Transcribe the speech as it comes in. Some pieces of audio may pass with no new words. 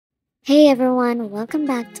Hey everyone, welcome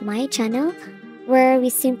back to my channel where we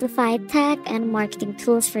simplify tech and marketing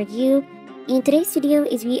tools for you. In today's video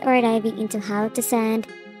we are diving into how to send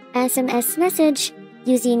SMS message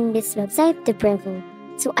using this website, the Brevo.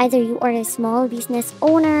 So either you are a small business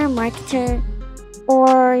owner, marketer,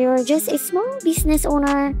 or you're just a small business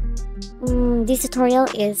owner, this tutorial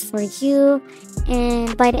is for you.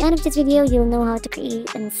 And by the end of this video, you'll know how to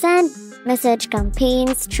create and send message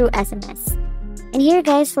campaigns through SMS. And here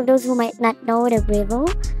guys, for those who might not know the Brevo,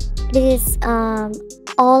 it is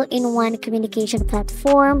all-in-one communication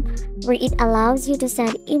platform where it allows you to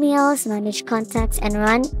send emails, manage contacts, and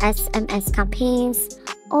run SMS campaigns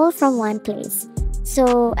all from one place.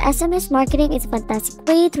 So SMS marketing is a fantastic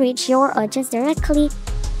way to reach your audience directly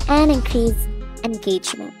and increase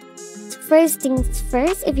engagement. So first things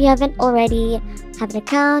first, if you haven't already have an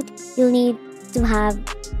account, you'll need to have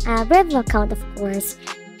a Brevo account, of course.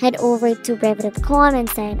 Head over to brevo.com and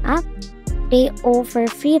sign up. They offer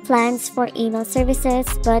free plans for email services,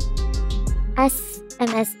 but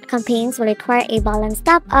SMS campaigns will require a balanced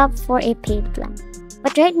top-up for a paid plan.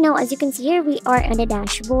 But right now, as you can see here, we are on the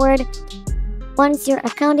dashboard. Once your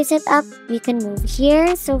account is set up, you can move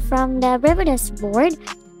here. So from the Brevo dashboard,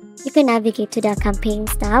 you can navigate to the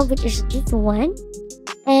campaigns tab, which is this one.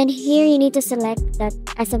 And here you need to select that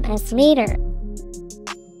SMS later.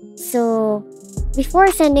 So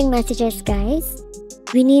before sending messages, guys,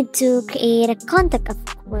 we need to create a contact, of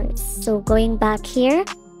course. So going back here,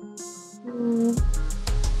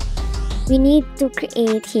 we need to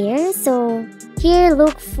create here. So here,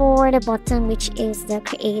 look for the button which is the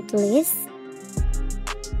create list.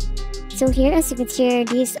 So here, as you can see here,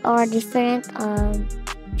 these are different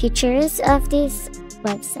features of this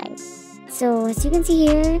website. So as you can see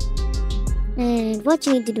here, and what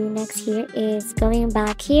you need to do next here is going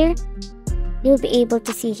back here. You'll be able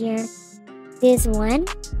to see here this one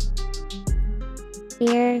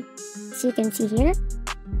here, so you can see here.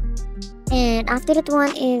 And after that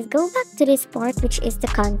one is go back to this part, which is the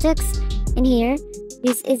contacts. And here,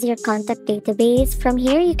 this is your contact database. From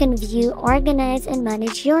here, you can view, organize, and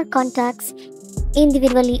manage your contacts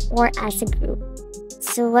individually or as a group.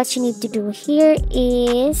 So what you need to do here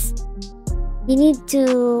is you need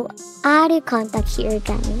to add a contact here,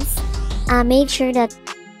 guys. Make sure that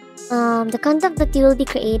the contact that you will be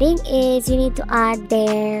creating is you need to add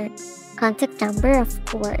their contact number, of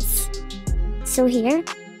course. So here,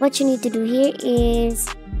 what you need to do here is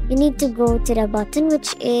you need to go to the button,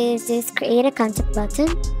 which is this create a contact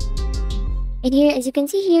button. And here, as you can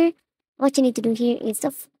see here, what you need to do here is,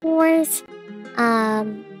 of course,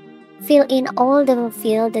 fill in all the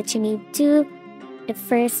field that you need to. The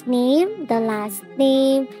first name, the last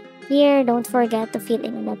name. Here, don't forget to fill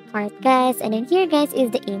in that part, guys. And then here, guys, is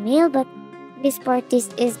the email, but this part, this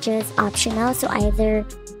is just optional. So either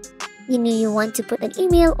you want to put an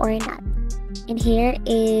email or not. And here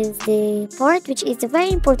is the part, which is the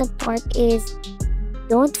very important part, is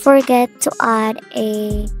don't forget to add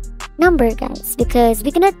a number, guys, because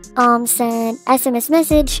we cannot send SMS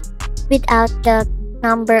message without the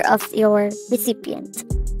number of your recipient.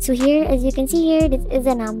 So here, as you can see here, this is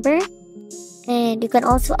a number. And you can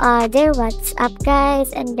also add their WhatsApp,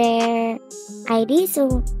 guys, and their ID.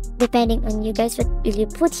 So depending on you guys, what will you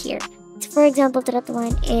put here? So for example, that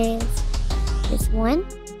one is this one.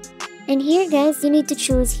 And here, guys, you need to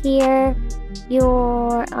choose here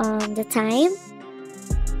your the time.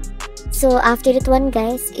 So after that one,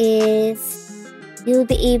 guys, is you'll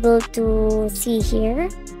be able to see here.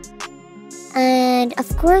 And of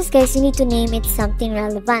course, guys, you need to name it something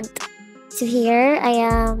relevant. So here I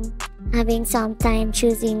am having some time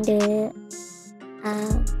choosing the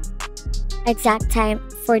exact time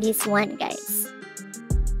for this one, guys.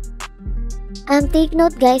 Take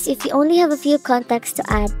note, guys, if you only have a few contacts to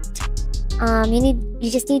add, you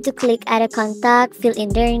just need to click add a contact, fill in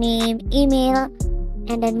their name, email,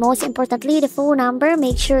 and then most importantly, the phone number.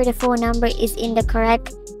 Make sure the phone number is in the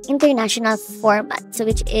correct international format, so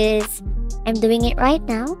which is I'm doing it right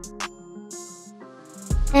now.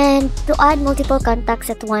 And to add multiple contacts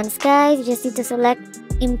at once, guys, you just need to select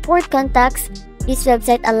import contacts. This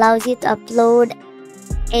website allows you to upload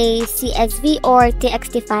a CSV or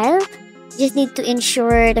TXT file. You just need to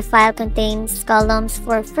ensure the file contains columns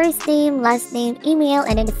for first name, last name, email,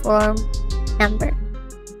 and then the form number.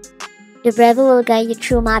 The Brevo will guide you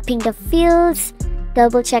through mapping the fields.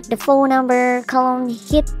 Double check the phone number, column,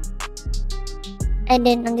 hit. And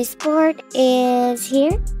then on this part is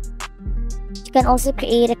here. You can also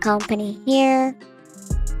create a company here.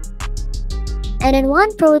 And then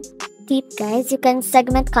one pro tip, guys, you can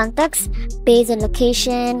segment contacts based on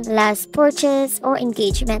location, last purchase, or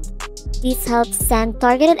engagement. This helps send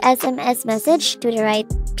targeted SMS message to the right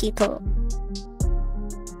people.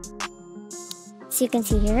 So you can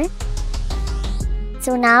see here.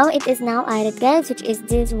 So now it is now added, guys, which is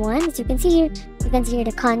this one. As you can see here, you can see here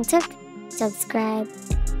the contact, subscribe.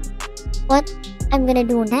 What I'm gonna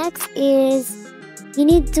do next is you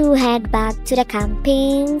need to head back to the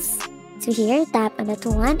campaigns. So here, tap on that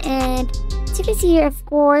one, and as you can see here, of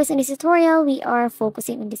course, in this tutorial, we are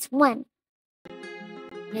focusing on this one.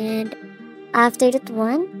 And after that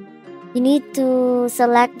one, you need to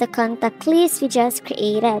select the contact list we just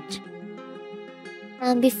created.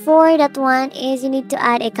 Before that one is you need to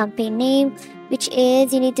add a campaign name, which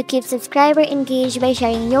is you need to keep subscriber engaged by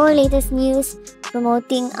sharing your latest news,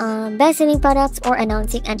 promoting best-selling products, or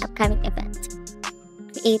announcing an upcoming event.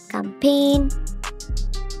 Create campaign.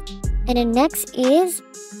 And then next is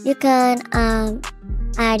you can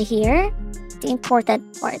add here the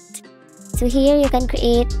important part. So here you can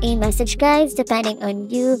create a message, guys, depending on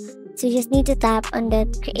you. So you just need to tap on the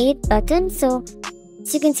create button. So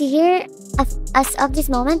as you can see here, as of this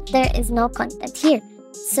moment, there is no content here.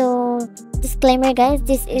 So disclaimer, guys,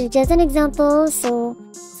 this is just an example. So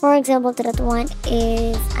for example, to that one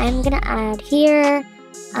is I'm gonna add here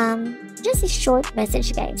just a short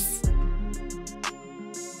message, guys.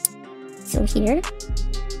 So here.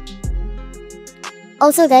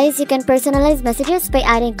 Also, guys, you can personalize messages by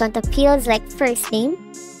adding contact fields like first name.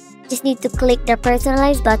 Just need to click the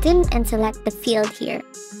personalize button and select the field here.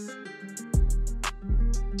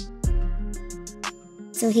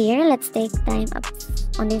 So here, let's take time up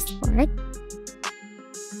on this part.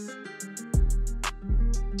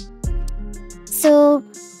 So,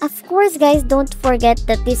 of course, guys, don't forget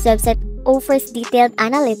that this website offers detailed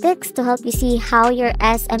analytics to help you see how your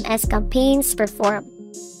SMS campaigns perform.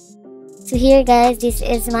 So here, guys, this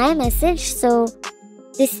is my message. So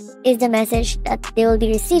this is the message that they will be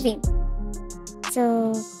receiving.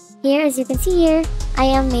 So here, as you can see here, I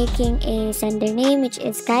am making a sender name, which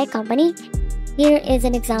is Sky Company. Here is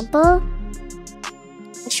an example,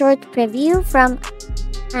 a short preview from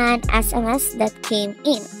an SMS that came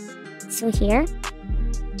in. So here,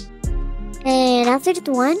 and after that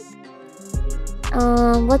one,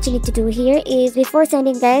 what you need to do here is before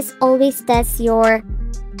sending, guys, always test your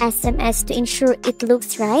SMS to ensure it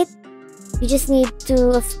looks right. You just need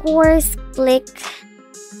to, of course, click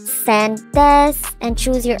send test and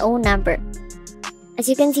choose your own number. As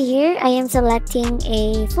you can see here, I am selecting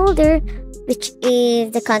a folder, which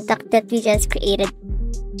is the contact that we just created.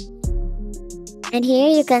 And here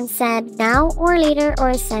you can send now or later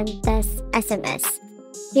or send test SMS.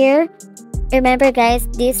 Here, remember, guys,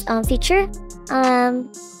 this feature,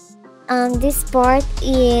 this part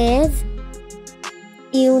is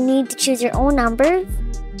you need to choose your own number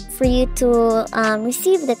for you to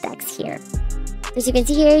receive the text here. As you can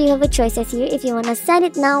see here, you have a choices here if you want to send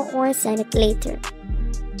it now or send it later.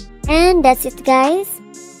 And that's it, guys.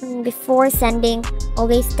 Before sending,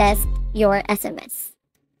 always test your SMS.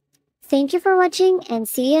 Thank you for watching and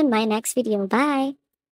see you in my next video. Bye!